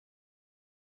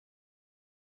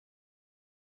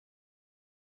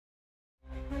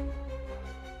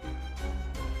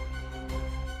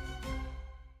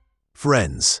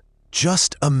Friends,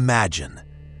 just imagine.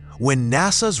 When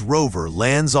NASA's rover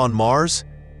lands on Mars,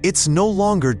 it's no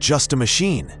longer just a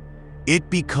machine. It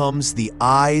becomes the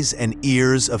eyes and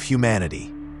ears of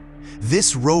humanity.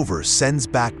 This rover sends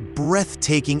back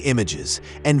breathtaking images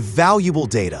and valuable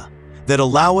data that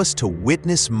allow us to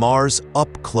witness Mars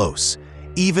up close,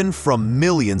 even from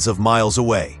millions of miles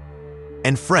away.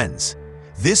 And friends,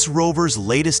 this rover's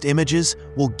latest images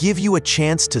will give you a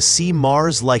chance to see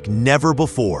Mars like never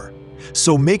before.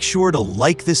 So make sure to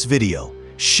like this video,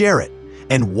 share it,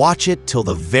 and watch it till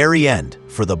the very end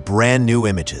for the brand new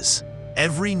images.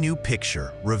 Every new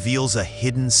picture reveals a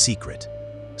hidden secret.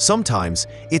 Sometimes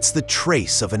it's the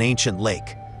trace of an ancient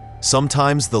lake,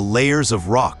 sometimes the layers of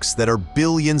rocks that are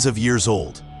billions of years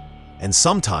old, and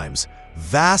sometimes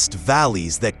vast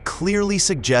valleys that clearly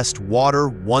suggest water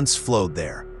once flowed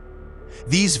there.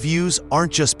 These views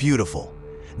aren't just beautiful,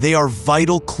 they are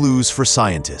vital clues for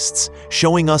scientists,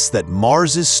 showing us that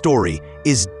Mars's story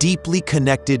is deeply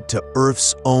connected to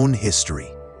Earth's own history.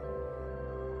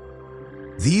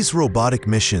 These robotic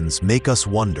missions make us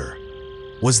wonder,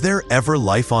 was there ever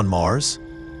life on Mars?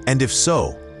 And if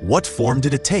so, what form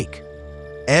did it take?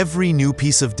 Every new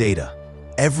piece of data,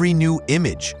 every new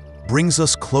image brings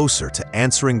us closer to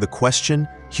answering the question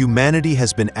humanity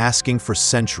has been asking for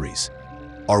centuries.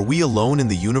 Are we alone in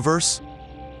the universe?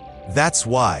 That's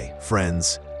why,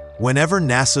 friends, whenever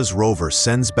NASA's rover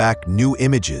sends back new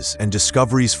images and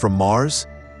discoveries from Mars,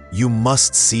 you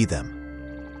must see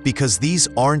them. Because these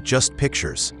aren't just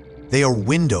pictures, they are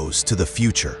windows to the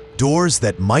future, doors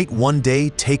that might one day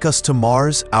take us to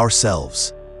Mars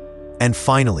ourselves. And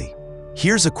finally,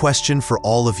 here's a question for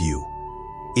all of you.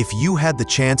 If you had the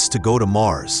chance to go to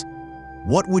Mars,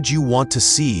 what would you want to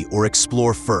see or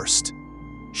explore first?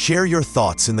 Share your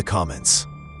thoughts in the comments.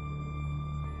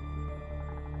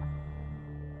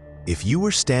 If you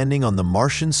were standing on the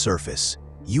Martian surface,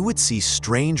 you would see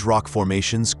strange rock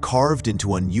formations carved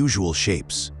into unusual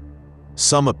shapes.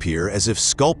 Some appear as if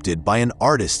sculpted by an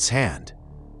artist's hand,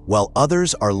 while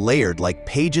others are layered like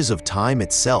pages of time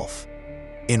itself.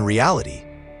 In reality,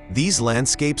 these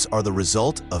landscapes are the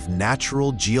result of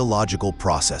natural geological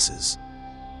processes.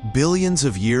 Billions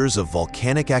of years of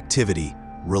volcanic activity,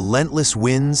 relentless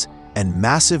winds, and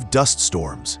massive dust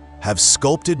storms have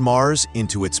sculpted Mars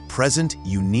into its present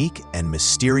unique and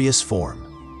mysterious form.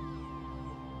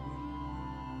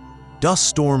 Dust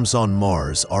storms on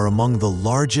Mars are among the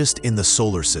largest in the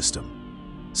solar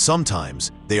system.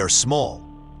 Sometimes they are small,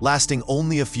 lasting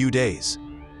only a few days,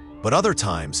 but other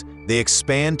times they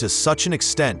expand to such an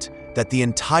extent that the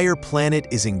entire planet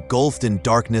is engulfed in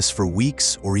darkness for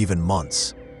weeks or even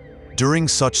months. During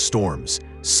such storms,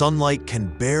 sunlight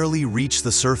can barely reach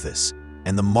the surface,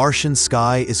 and the Martian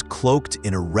sky is cloaked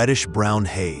in a reddish-brown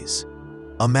haze.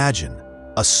 Imagine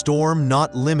a storm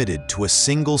not limited to a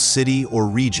single city or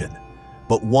region,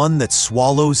 but one that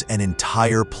swallows an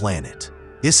entire planet.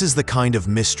 This is the kind of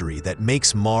mystery that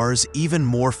makes Mars even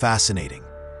more fascinating.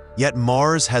 Yet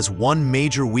Mars has one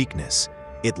major weakness: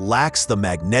 it lacks the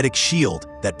magnetic shield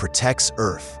that protects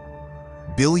Earth.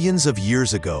 Billions of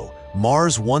years ago,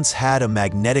 Mars once had a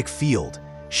magnetic field,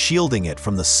 shielding it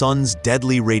from the sun's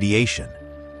deadly radiation.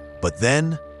 But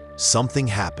then, something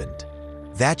happened.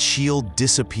 That shield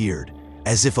disappeared,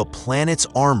 as if a planet's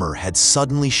armor had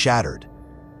suddenly shattered.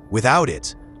 Without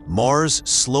it, Mars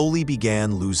slowly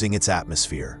began losing its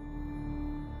atmosphere.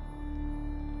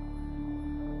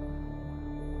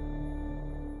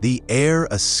 The air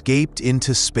escaped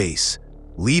into space,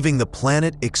 leaving the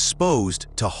planet exposed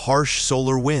to harsh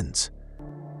solar winds.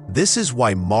 This is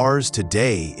why Mars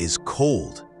today is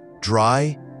cold,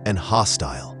 dry, and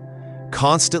hostile,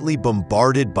 constantly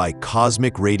bombarded by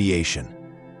cosmic radiation.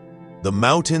 The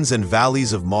mountains and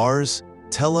valleys of Mars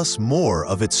tell us more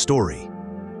of its story.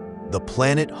 The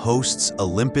planet hosts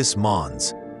Olympus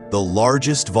Mons, the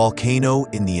largest volcano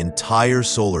in the entire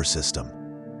solar system.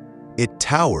 It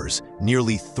towers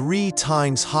nearly 3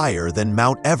 times higher than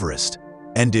Mount Everest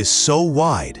and is so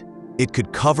wide it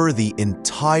could cover the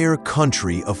entire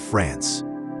country of France.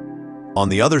 On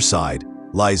the other side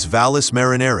lies Valles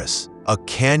Marineris, a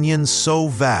canyon so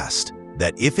vast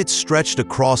that if it stretched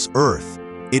across Earth,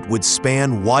 it would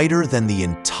span wider than the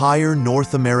entire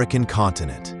North American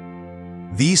continent.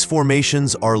 These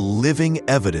formations are living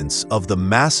evidence of the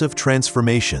massive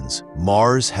transformations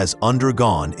Mars has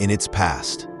undergone in its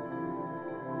past.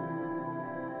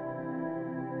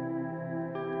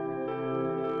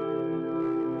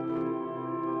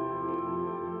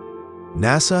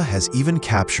 NASA has even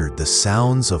captured the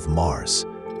sounds of Mars.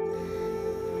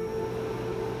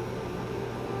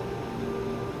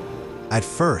 At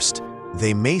first,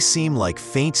 they may seem like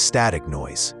faint static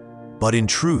noise, but in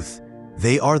truth,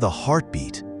 They are the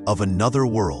heartbeat of another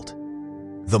world.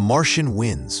 The Martian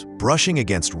winds, brushing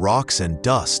against rocks and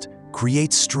dust,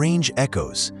 create strange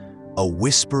echoes, a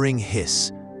whispering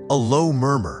hiss, a low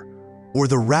murmur, or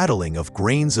the rattling of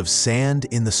grains of sand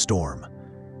in the storm.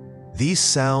 These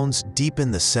sounds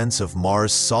deepen the sense of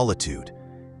Mars' solitude,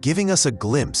 giving us a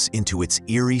glimpse into its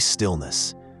eerie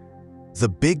stillness. The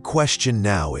big question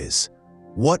now is,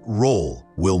 what role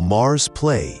will Mars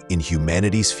play in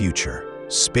humanity's future?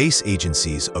 Space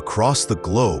agencies across the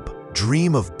globe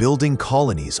dream of building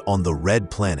colonies on the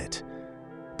red planet.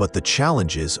 But the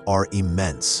challenges are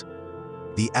immense.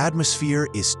 The atmosphere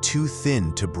is too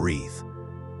thin to breathe.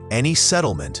 Any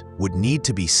settlement would need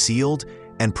to be sealed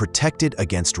and protected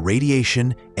against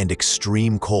radiation and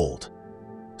extreme cold.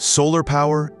 Solar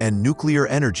power and nuclear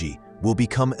energy will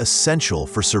become essential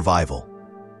for survival.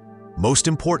 Most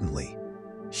importantly,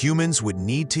 humans would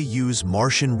need to use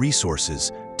Martian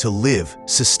resources to live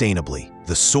sustainably.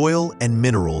 The soil and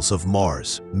minerals of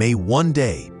Mars may one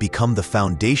day become the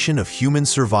foundation of human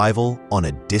survival on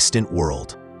a distant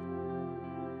world.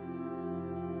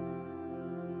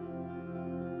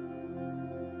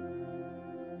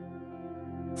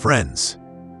 Friends,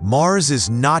 Mars is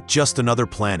not just another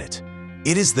planet.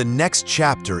 It is the next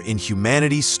chapter in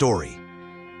humanity's story.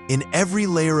 In every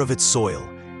layer of its soil,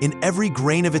 in every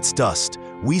grain of its dust,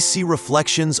 we see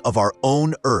reflections of our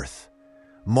own Earth.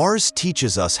 Mars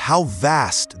teaches us how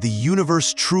vast the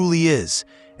universe truly is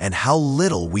and how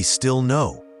little we still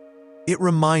know. It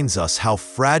reminds us how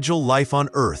fragile life on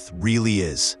Earth really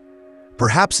is.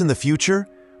 Perhaps in the future,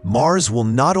 Mars will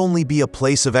not only be a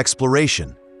place of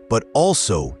exploration, but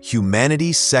also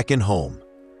humanity's second home.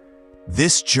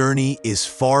 This journey is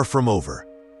far from over.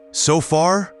 So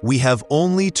far, we have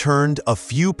only turned a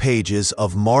few pages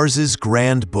of Mars's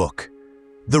grand book.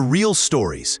 The real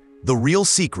stories, the real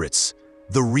secrets,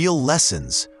 the real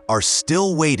lessons are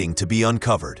still waiting to be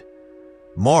uncovered.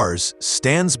 Mars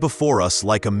stands before us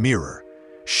like a mirror,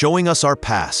 showing us our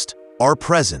past, our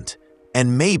present,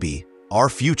 and maybe our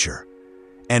future.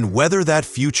 And whether that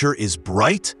future is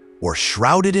bright or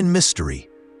shrouded in mystery,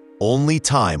 only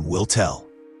time will tell.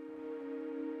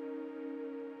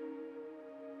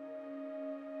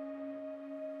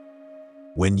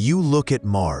 When you look at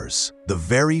Mars, the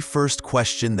very first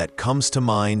question that comes to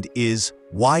mind is,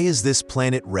 why is this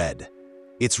planet red?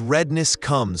 Its redness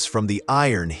comes from the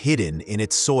iron hidden in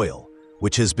its soil,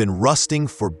 which has been rusting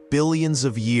for billions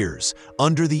of years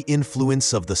under the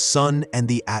influence of the sun and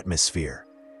the atmosphere.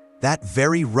 That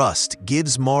very rust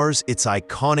gives Mars its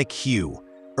iconic hue,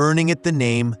 earning it the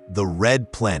name the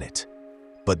Red Planet.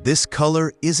 But this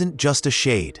color isn't just a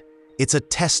shade. It's a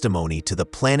testimony to the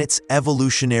planet's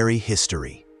evolutionary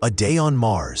history. A day on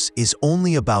Mars is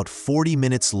only about 40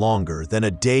 minutes longer than a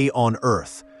day on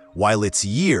Earth, while its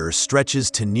year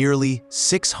stretches to nearly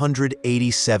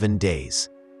 687 days.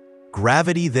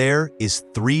 Gravity there is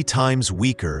 3 times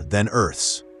weaker than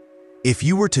Earth's. If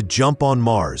you were to jump on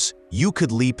Mars, you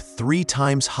could leap 3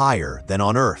 times higher than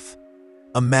on Earth.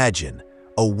 Imagine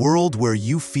a world where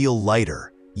you feel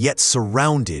lighter, yet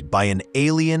surrounded by an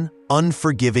alien,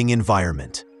 unforgiving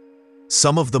environment.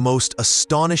 Some of the most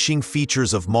astonishing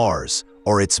features of Mars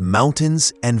are its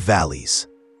mountains and valleys.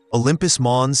 Olympus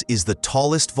Mons is the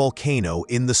tallest volcano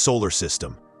in the solar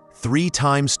system, 3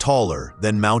 times taller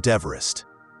than Mount Everest.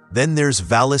 Then there's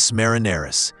Valles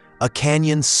Marineris, a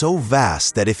canyon so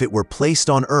vast that if it were placed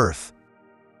on Earth,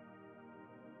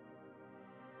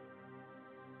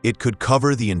 it could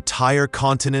cover the entire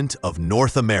continent of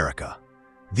North America.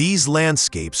 These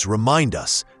landscapes remind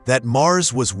us that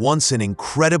Mars was once an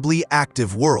incredibly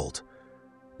active world.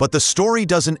 But the story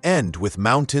doesn't end with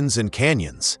mountains and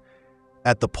canyons.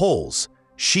 At the poles,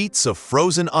 sheets of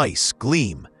frozen ice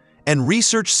gleam, and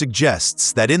research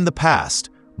suggests that in the past,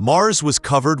 Mars was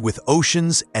covered with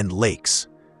oceans and lakes.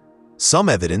 Some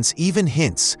evidence even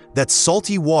hints that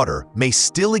salty water may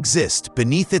still exist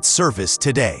beneath its surface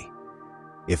today.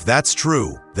 If that's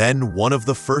true, then one of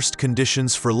the first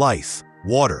conditions for life,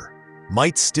 water,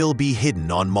 might still be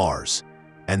hidden on Mars.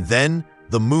 And then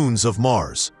the moons of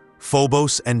Mars,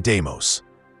 Phobos and Deimos.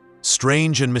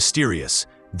 Strange and mysterious,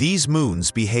 these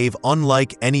moons behave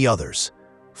unlike any others.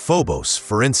 Phobos,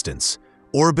 for instance,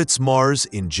 orbits Mars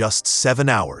in just 7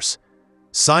 hours.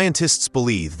 Scientists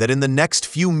believe that in the next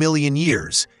few million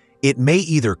years, it may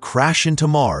either crash into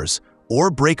Mars or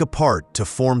break apart to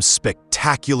form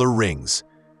spectacular rings.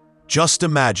 Just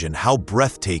imagine how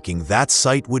breathtaking that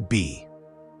sight would be.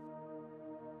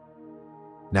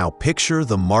 Now picture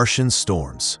the Martian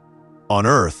storms. On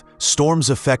Earth, storms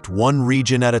affect one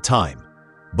region at a time.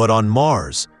 But on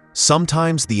Mars,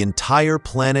 sometimes the entire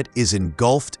planet is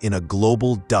engulfed in a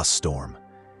global dust storm.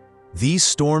 These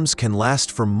storms can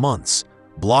last for months,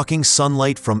 blocking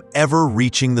sunlight from ever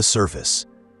reaching the surface.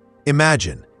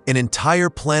 Imagine an entire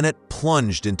planet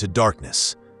plunged into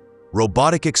darkness.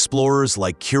 Robotic explorers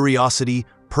like Curiosity,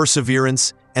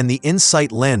 Perseverance, and the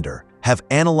InSight lander have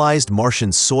analyzed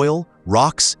Martian soil,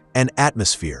 rocks, and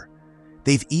atmosphere.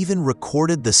 They've even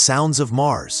recorded the sounds of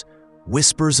Mars,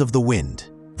 whispers of the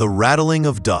wind, the rattling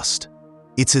of dust.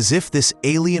 It's as if this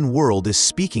alien world is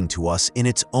speaking to us in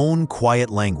its own quiet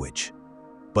language.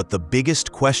 But the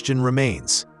biggest question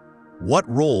remains: what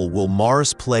role will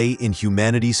Mars play in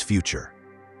humanity's future?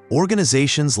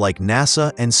 Organizations like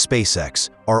NASA and SpaceX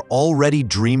are already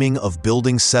dreaming of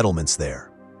building settlements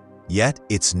there. Yet,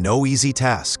 it's no easy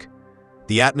task.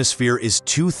 The atmosphere is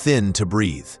too thin to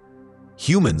breathe.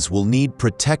 Humans will need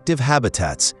protective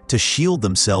habitats to shield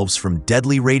themselves from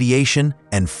deadly radiation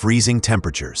and freezing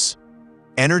temperatures.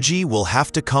 Energy will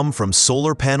have to come from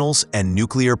solar panels and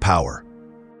nuclear power.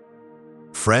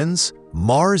 Friends,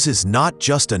 Mars is not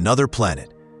just another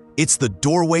planet. It's the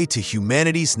doorway to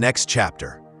humanity's next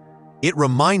chapter. It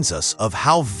reminds us of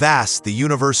how vast the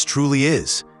universe truly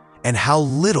is and how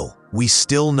little we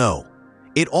still know.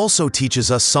 It also teaches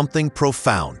us something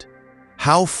profound: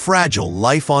 how fragile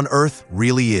life on Earth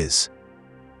really is.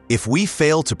 If we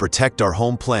fail to protect our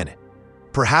home planet,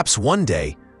 perhaps one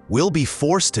day we'll be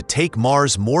forced to take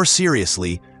Mars more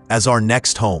seriously as our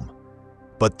next home.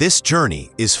 But this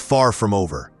journey is far from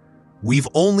over. We've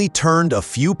only turned a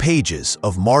few pages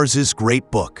of Mars's great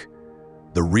book.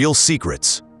 The real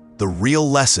secrets, the real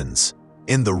lessons,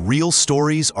 and the real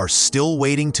stories are still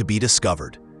waiting to be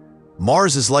discovered.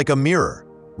 Mars is like a mirror,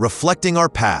 reflecting our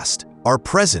past, our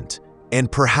present,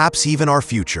 and perhaps even our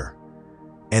future.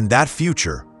 And that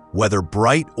future, whether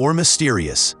bright or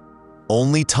mysterious,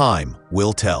 only time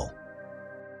will tell.